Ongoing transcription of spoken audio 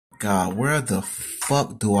God, where the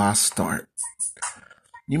fuck do I start?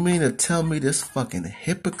 You mean to tell me this fucking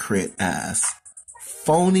hypocrite ass,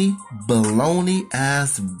 phony, baloney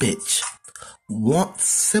ass bitch wants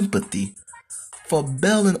sympathy for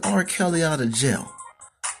bailing R. Kelly out of jail?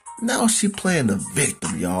 Now she playing the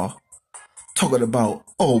victim, y'all. Talking about,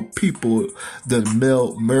 oh, people that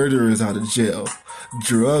mail murderers out of jail,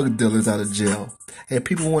 drug dealers out of jail, and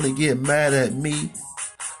people want to get mad at me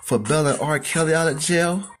for bailing R. Kelly out of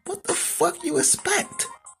jail? What the fuck you expect?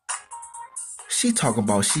 She talking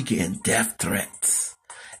about she getting death threats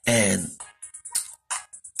and,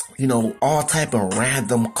 you know, all type of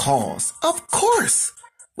random calls. Of course.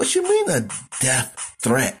 What you mean a death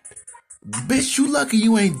threat? Bitch, you lucky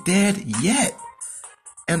you ain't dead yet.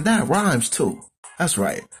 And that rhymes too. That's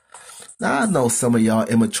right. Now I know some of y'all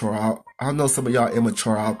immature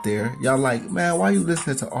out there. Y'all like, man, why you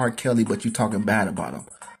listening to R. Kelly but you talking bad about him?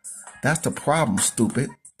 That's the problem, stupid.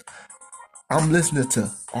 I'm listening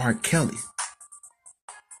to R. Kelly.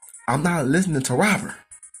 I'm not listening to Robert.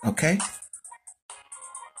 Okay?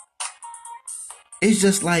 It's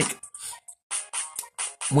just like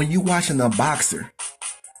when you watching a boxer.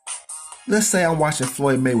 Let's say I'm watching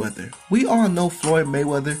Floyd Mayweather. We all know Floyd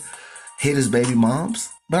Mayweather hit his baby moms,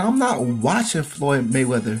 but I'm not watching Floyd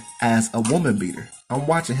Mayweather as a woman beater. I'm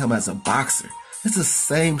watching him as a boxer. It's the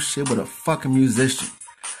same shit with a fucking musician.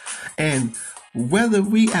 And whether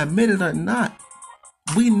we admit it or not,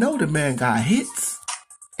 we know the man got hits.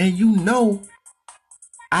 And you know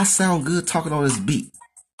I sound good talking on this beat.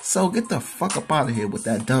 So get the fuck up out of here with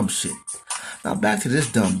that dumb shit. Now back to this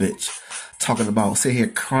dumb bitch. Talking about, sitting here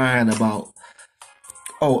crying about,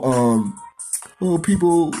 oh,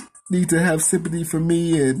 people need to have sympathy for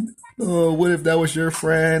me, and what if that was your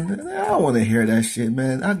friend? I don't want to hear that shit,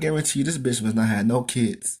 man. I guarantee you this bitch must not have no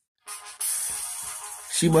kids.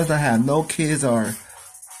 She must not have no kids or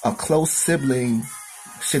a close sibling.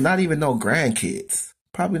 Shit, not even no grandkids.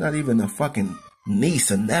 Probably not even a fucking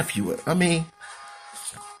niece or nephew. I mean,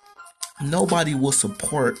 nobody will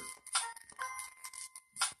support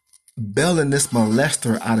bailing this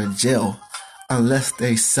molester out of jail unless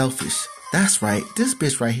they selfish. That's right. This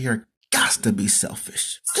bitch right here got to be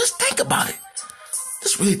selfish. Just think about it.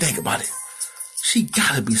 Just really think about it. She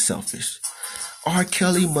gotta be selfish. R.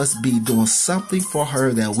 Kelly must be doing something for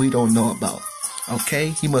her that we don't know about. Okay?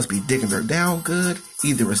 He must be digging her down good.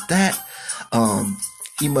 Either it's that.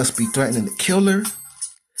 He must be threatening to kill her.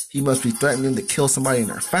 He must be threatening to kill somebody in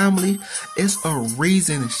her family. It's a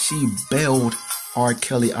reason she bailed R.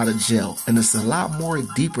 Kelly out of jail. And it's a lot more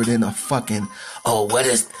deeper than a fucking, oh, what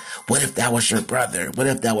if that was your brother? What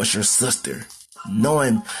if that was your sister?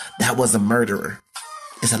 Knowing that was a murderer.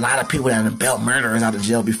 It's a lot of people that have bailed murderers out of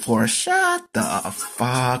jail before. Shut the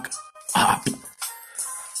fuck up.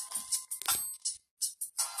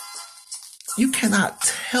 You cannot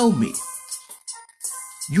tell me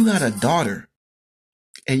you got a daughter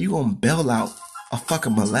and you gonna bail out a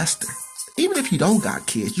fucking molester. Even if you don't got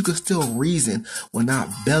kids, you can still reason when not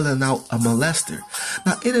bailing out a molester.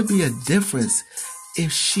 Now, it'd be a difference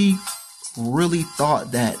if she really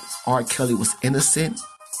thought that R. Kelly was innocent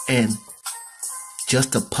and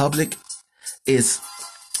just the public is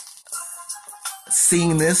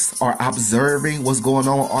seeing this or observing what's going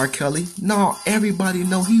on with R. Kelly. No, everybody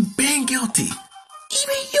know he been guilty.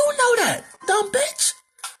 Even you know that, dumb bitch.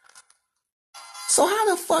 So how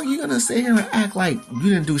the fuck you gonna sit here and act like you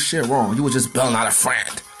didn't do shit wrong? You were just bailing out a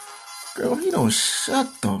friend. Girl, you don't shut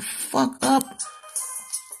the fuck up.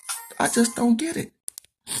 I just don't get it.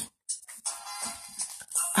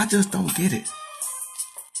 I just don't get it.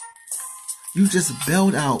 You just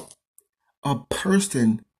bailed out a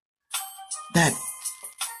person that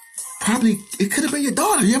probably, it could have been your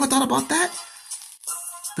daughter. You ever thought about that?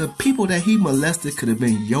 The people that he molested could have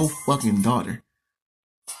been your fucking daughter.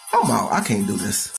 I'm out. I can't do this.